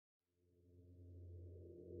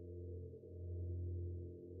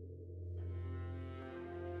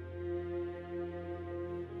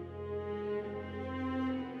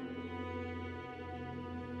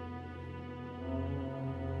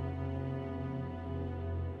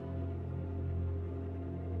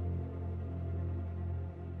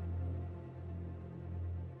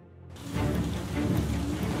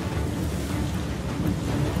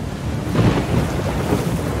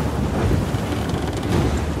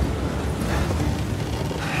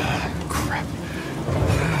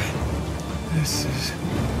This is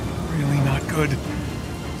really not good.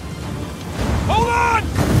 Hold on!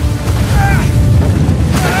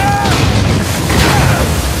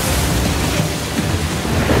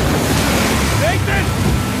 Nathan!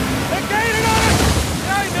 They're gaining on us!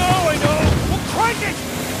 I know. We'll crank it!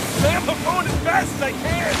 I'm going as fast as I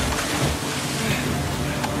can!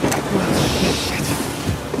 Shit.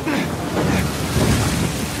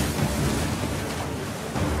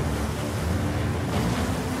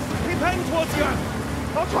 Keep heading towards the island.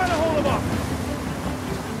 I'll try to hold them off.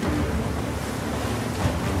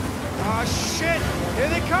 Ah, shit! Here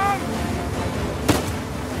they come!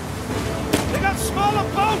 They got smaller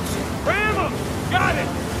boats! Ram them! Got it!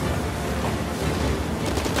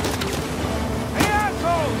 Hey,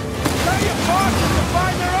 assholes! Tell your bosses to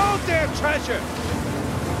find their own damn treasure!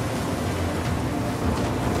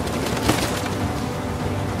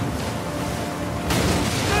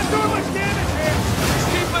 Not doing much damage here! Just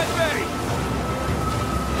keep at bay!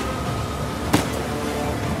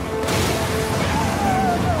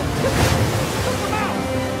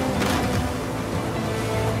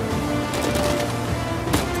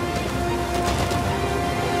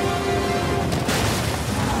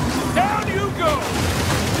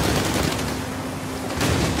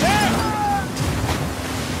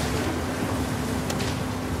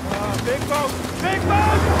 Big boat! Big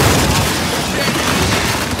boat!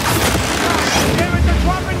 Damn it, they're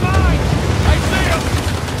dropping mines! I see them!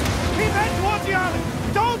 Keep heading towards the island!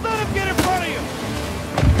 Don't let them get in front of you!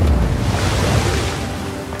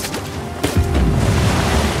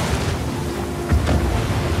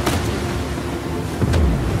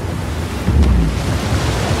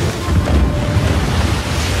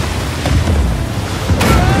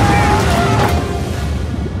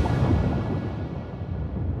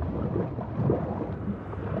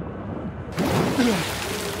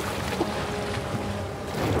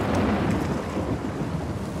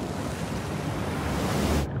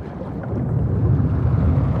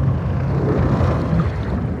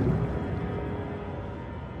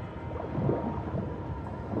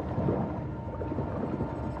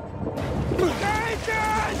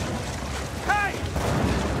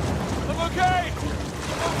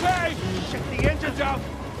 Okay! Shit, the engine's out!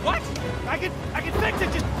 What? I can fix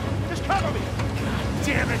it! Just cover me! God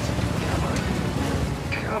damn it!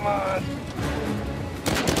 Come on!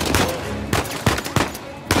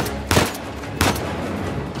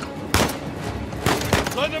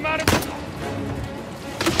 Let them out of...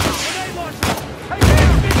 Grenade launcher! Hey, man,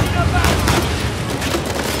 speaking of that!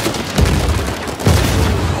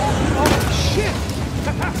 Oh, shit!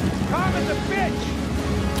 Calm as a bitch!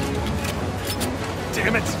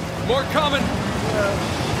 Damn it! More coming!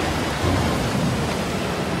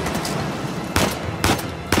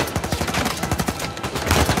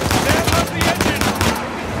 Stand up the engine!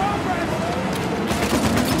 Progress!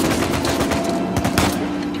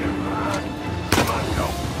 Come on, go!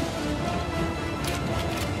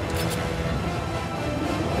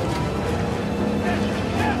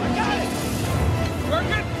 Yeah, I got it!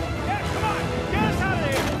 Working? Yeah, come on! Get us out of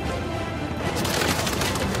here!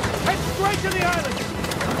 Head straight to the island!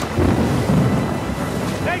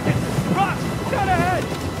 Nathan! Rock! Dead ahead!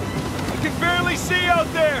 I can barely see out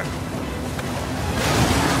there!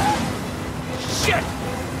 Shit!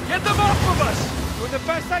 Get them off of us! Doing the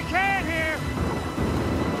best I can here!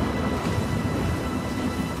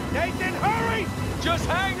 Nathan, hurry! Just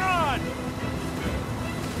hang on!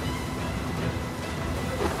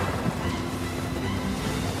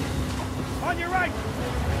 On your right!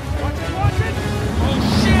 Watch it, watch it! Oh,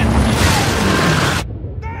 shit!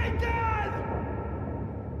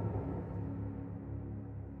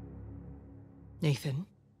 Nathan?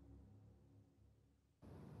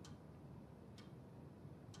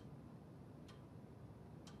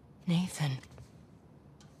 Nathan?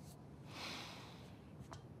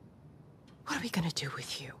 What are we gonna do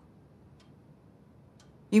with you?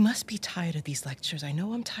 You must be tired of these lectures. I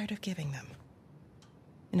know I'm tired of giving them.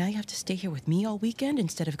 And now you have to stay here with me all weekend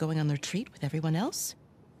instead of going on the retreat with everyone else?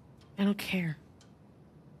 I don't care.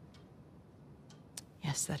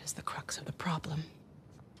 Yes, that is the crux of the problem.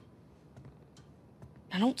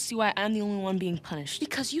 I don't see why I'm the only one being punished.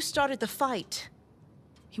 Because you started the fight.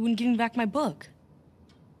 He wouldn't give me back my book.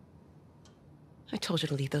 I told you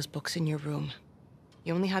to leave those books in your room.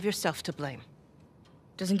 You only have yourself to blame.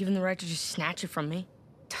 Doesn't give him the right to just snatch it from me.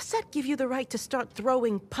 Does that give you the right to start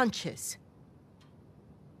throwing punches?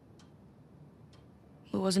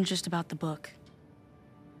 It wasn't just about the book.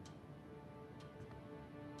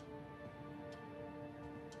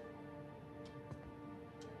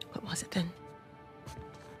 What was it then?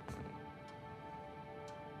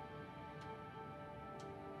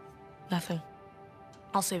 Nothing.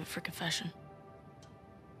 I'll save it for confession.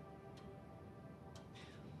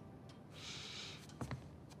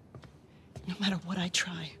 No matter what I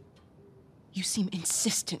try, you seem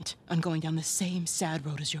insistent on going down the same sad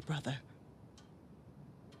road as your brother.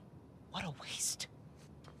 What a waste.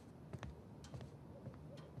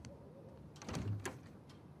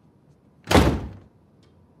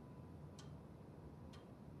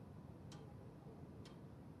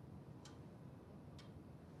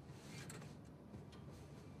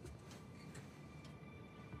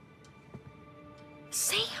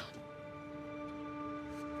 Sam!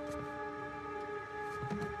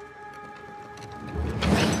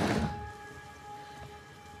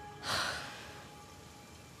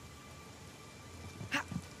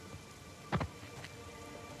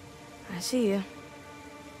 I see you.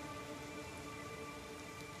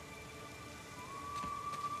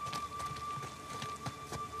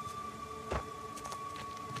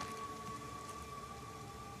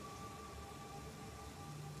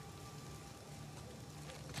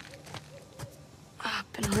 Up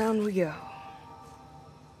and around we go.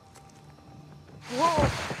 Whoa!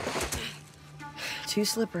 Too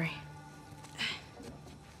slippery.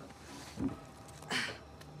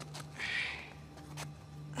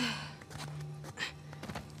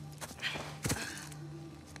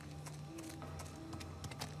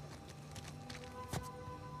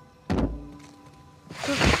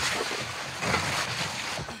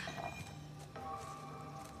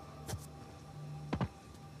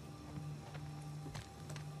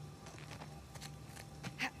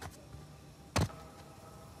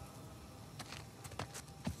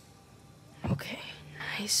 Okay,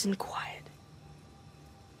 nice and quiet.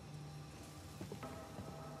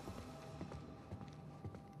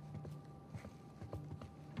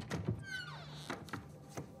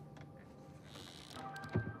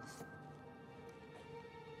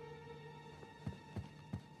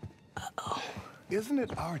 Isn't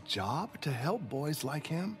it our job to help boys like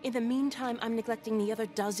him? In the meantime, I'm neglecting the other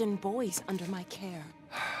dozen boys under my care.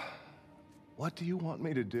 What do you want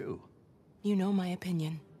me to do? You know my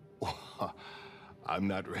opinion. I'm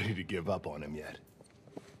not ready to give up on him yet.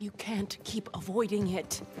 You can't keep avoiding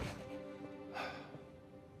it.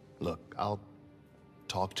 Look, I'll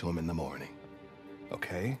talk to him in the morning,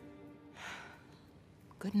 okay?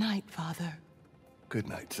 Good night, Father. Good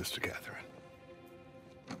night, Sister Catherine.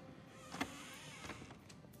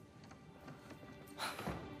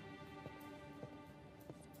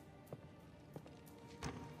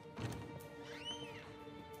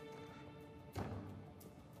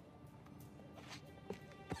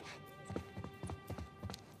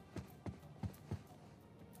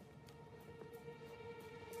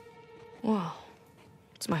 Whoa,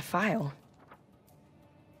 it's my file.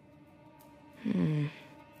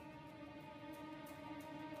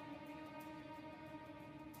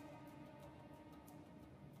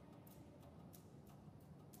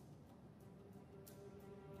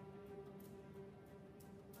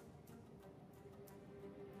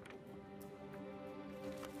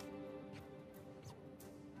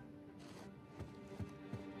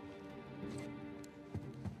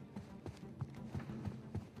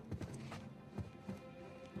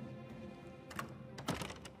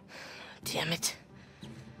 Damn it.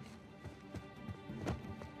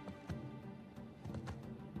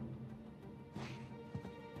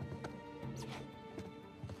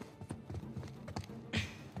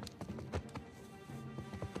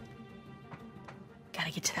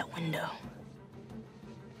 Gotta get to that window.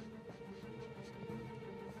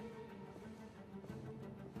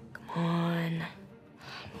 Come on.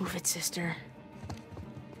 Move it, sister.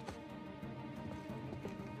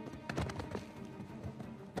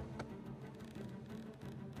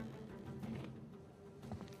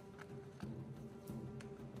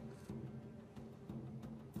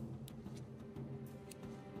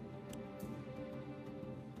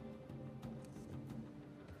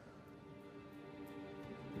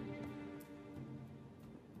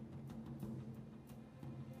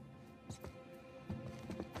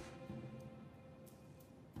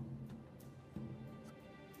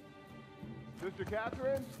 Sister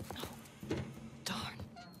Catherine? Darn.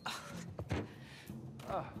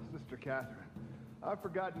 Ah, Sister Catherine. I've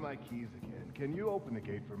forgotten my keys again. Can you open the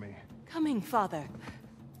gate for me? Coming, Father.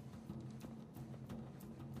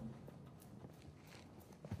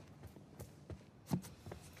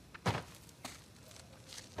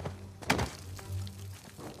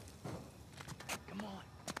 Come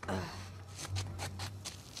on.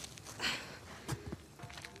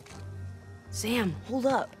 Sam, hold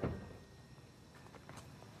up.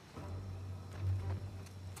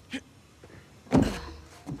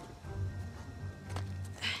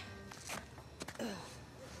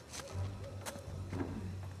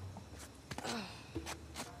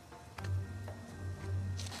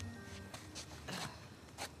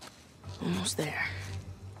 Almost there.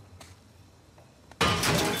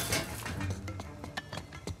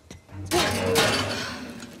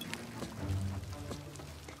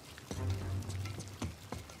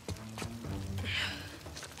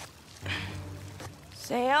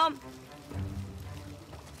 Sam?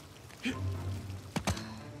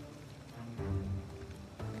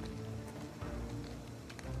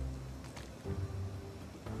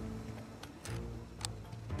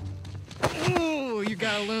 Ooh, you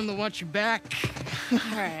gotta learn to watch your back. All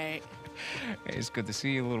right. Hey, it's good to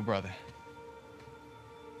see you, little brother.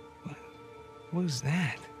 What was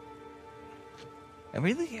that?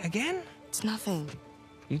 Really? Again? It's nothing.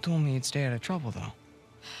 You told me you'd stay out of trouble, though.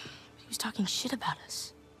 He was talking shit about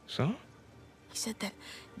us. So? He said that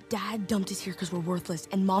Dad dumped us here because we're worthless,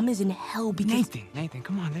 and Mom is in hell because... Nathan,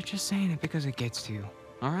 come on. They're just saying it because it gets to you,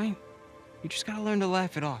 all right? You just gotta learn to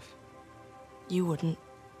laugh it off. You wouldn't.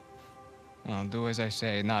 Well, do as I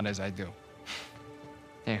say, not as I do.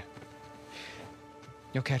 Here.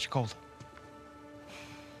 You'll catch a cold.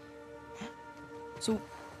 So,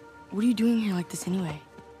 what are you doing here like this anyway?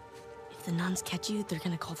 If the nuns catch you, they're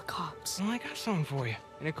gonna call the cops. Well, I got something for you,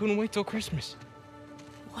 and it couldn't wait till Christmas.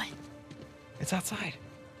 What? It's outside.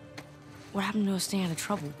 What happened to us staying out of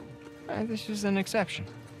trouble? This is an exception.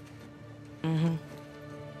 Mm-hmm.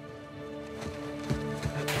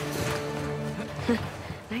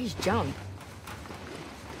 Nice jump.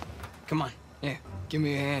 Come on. Yeah, give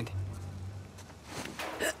me a hand.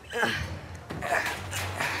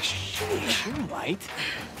 Sheesh, you're light.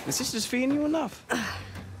 The sister's feeding you enough.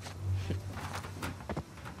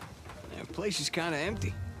 The place is kind of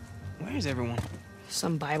empty. Where's everyone?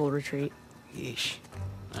 Some Bible retreat. Yeesh.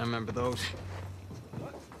 I remember those.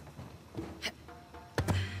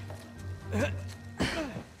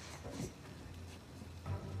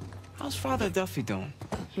 How's Father Duffy doing?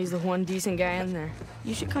 He's the one decent guy in there.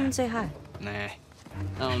 You should come and say hi. Nah, I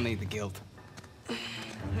don't need the guilt.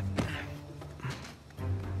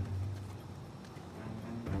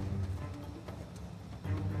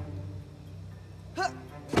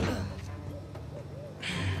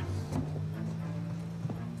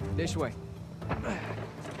 This way. We're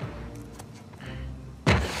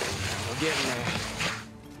getting there.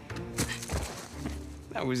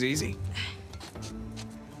 That was easy.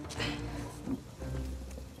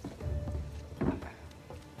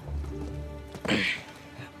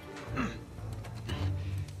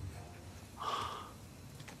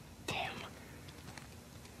 Damn.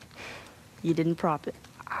 You didn't prop it.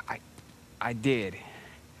 I did.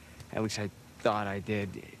 At least I thought I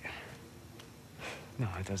did. No,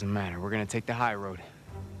 it doesn't matter. We're gonna take the high road.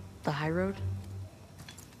 The high road?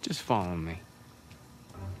 Just follow me.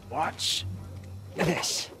 Watch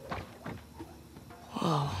this.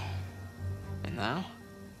 Whoa. And now,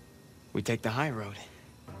 we take the high road.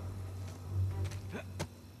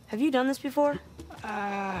 Have you done this before?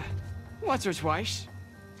 Once or twice.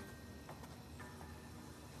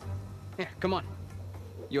 Here, come on.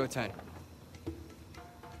 Your turn.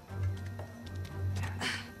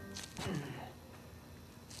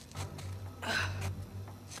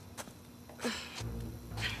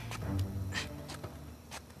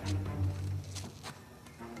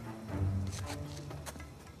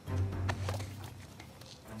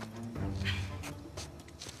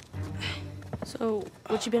 So,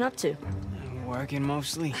 what you been up to? Working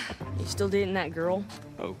mostly. You still dating that girl?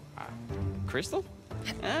 Oh, Crystal?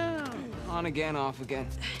 On again, off again.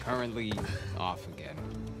 Currently off again.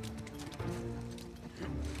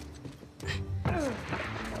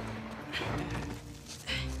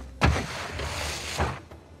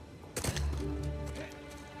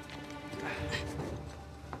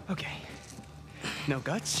 Okay. No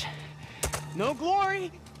guts. No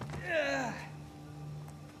glory.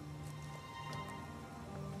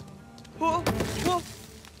 Whoa, whoa.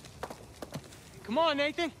 Come on,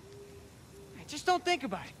 Nathan. Hey, just don't think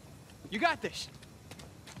about it. You got this.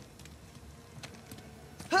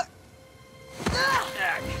 I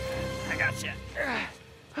got you.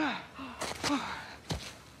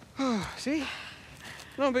 See?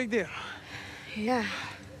 No big deal. Yeah.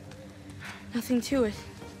 Nothing to it.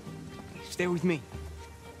 Stay with me.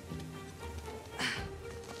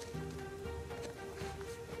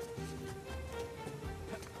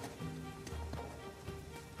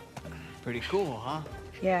 Pretty cool, huh?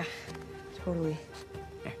 Yeah, totally.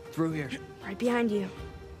 Here, through here. Right behind you.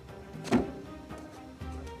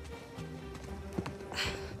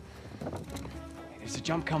 There's a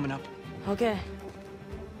jump coming up. Okay.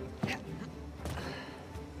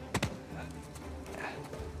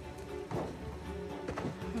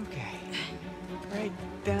 Okay. Right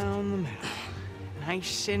down the middle.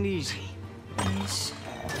 Nice and easy. Nice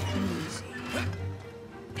and easy.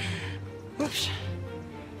 Whoops.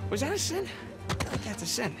 Was that a sin? Yeah, it's a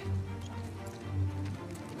sin.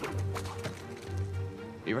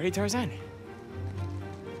 You ready, Tarzan?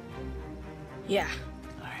 Yeah.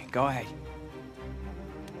 All right, go ahead.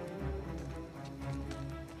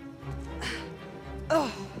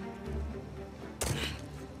 Oh.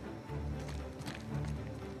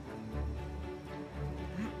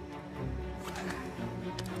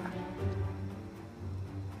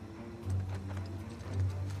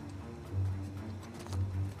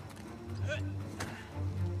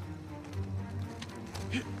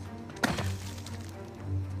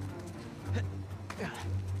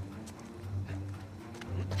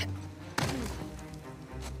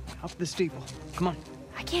 Up the steeple. Come on.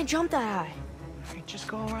 I can't jump that high. All right, just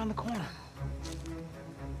go around the corner.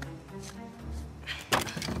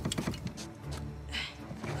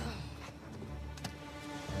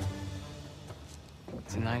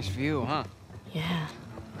 It's a nice view, huh? Yeah.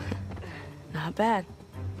 Not bad.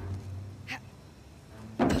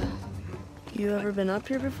 You ever been up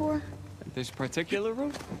here before? This particular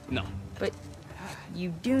route? No. But you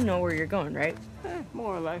do know where you're going, right?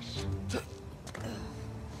 More or less.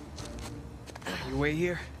 You wait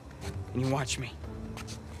here, and you watch me.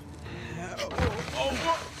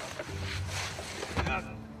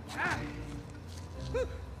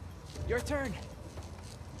 Your turn.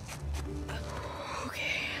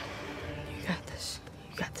 Okay. You got this.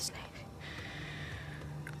 You got this, Nate.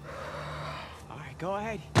 All right, go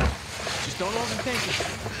ahead. Just don't overthink it.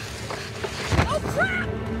 Oh, crap!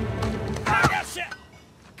 Ah, that's it!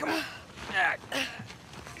 Come on.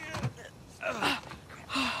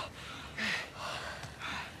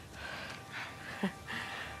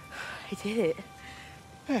 I did it.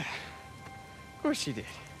 Of course you did.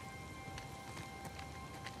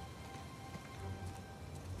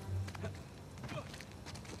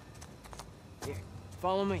 Here,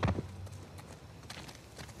 follow me.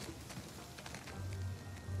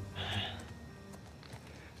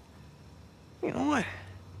 You know what?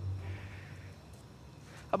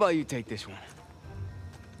 How about you take this one?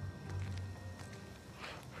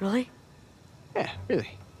 Really? Yeah,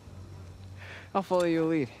 really. I'll follow your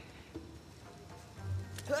lead.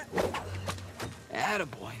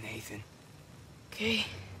 Attaboy, Nathan. Okay.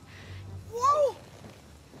 Whoa!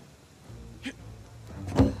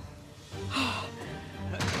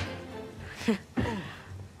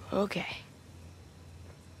 Okay.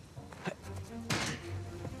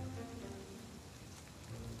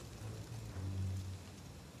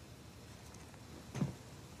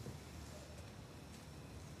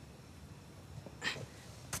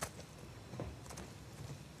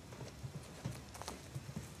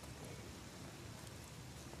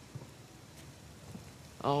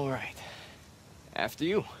 All right. After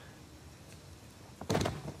you.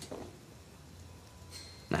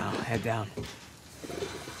 Now, head down.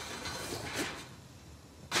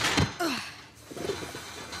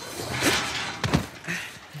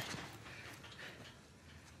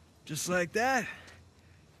 Just like that,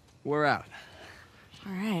 we're out.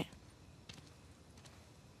 All right.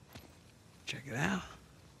 Check it out.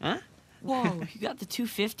 Huh? Whoa, you got the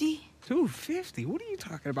 250? 250? What are you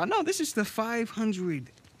talking about? No, this is the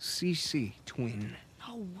 500cc twin.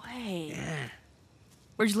 No way. Yeah.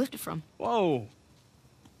 Where'd you lift it from? Whoa.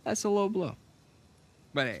 That's a low blow.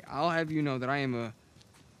 But hey, I'll have you know that I am a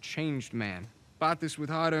changed man. Bought this with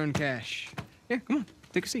hard-earned cash. Yeah, come on,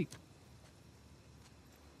 take a seat.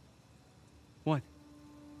 What?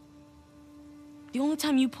 The only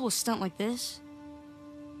time you pull a stunt like this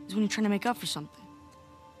is when you're trying to make up for something.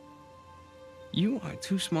 You are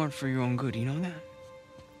too smart for your own good, you know that?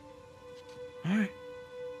 All right.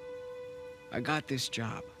 I got this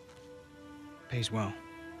job. Pays well.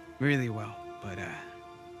 Really well. But, I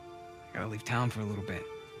gotta leave town for a little bit.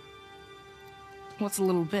 What's a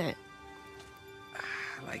little bit?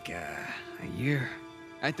 Like, a year.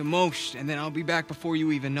 At the most, and then I'll be back before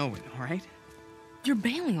you even know it, all right? You're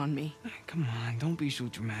bailing on me. Come on, don't be so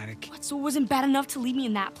dramatic. What, so it wasn't bad enough to leave me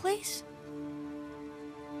in that place?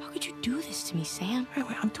 How could you do this to me, Sam? Wait,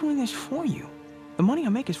 I'm doing this for you. The money I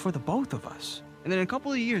make is for the both of us. And then in a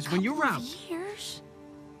couple of years, when you're out... Years?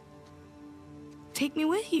 Take me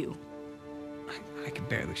with you. I can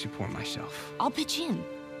barely support myself. I'll pitch in.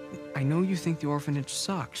 I know you think the orphanage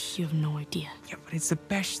sucks. You have no idea. Yeah, but it's the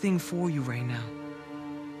best thing for you right now.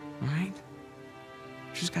 All right?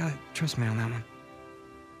 Just gotta trust me on that one.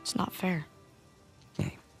 It's not fair.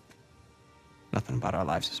 Hey, nothing about our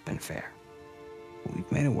lives has been fair. But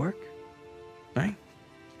we've made it work, right?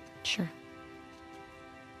 Sure.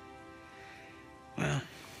 Well,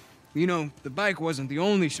 you know, the bike wasn't the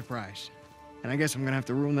only surprise. And I guess I'm gonna have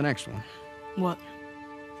to ruin the next one. What?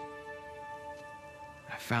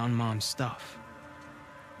 I found Mom's stuff.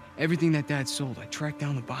 Everything that Dad sold, I tracked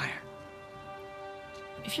down the buyer.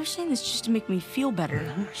 If you're saying this just to make me feel better,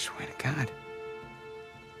 No, I swear to God.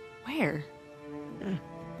 where?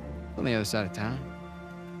 On the other side of town.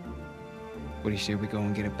 What do you say we go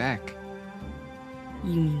and get it back?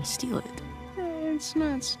 You mean steal it? It's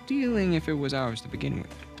not stealing if it was ours to begin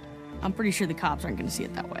with. I'm pretty sure the cops aren't gonna see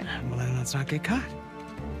it that way. Well, then let's not get caught.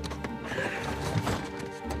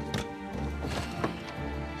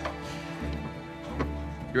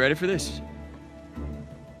 You ready for this?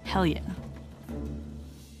 Hell yeah.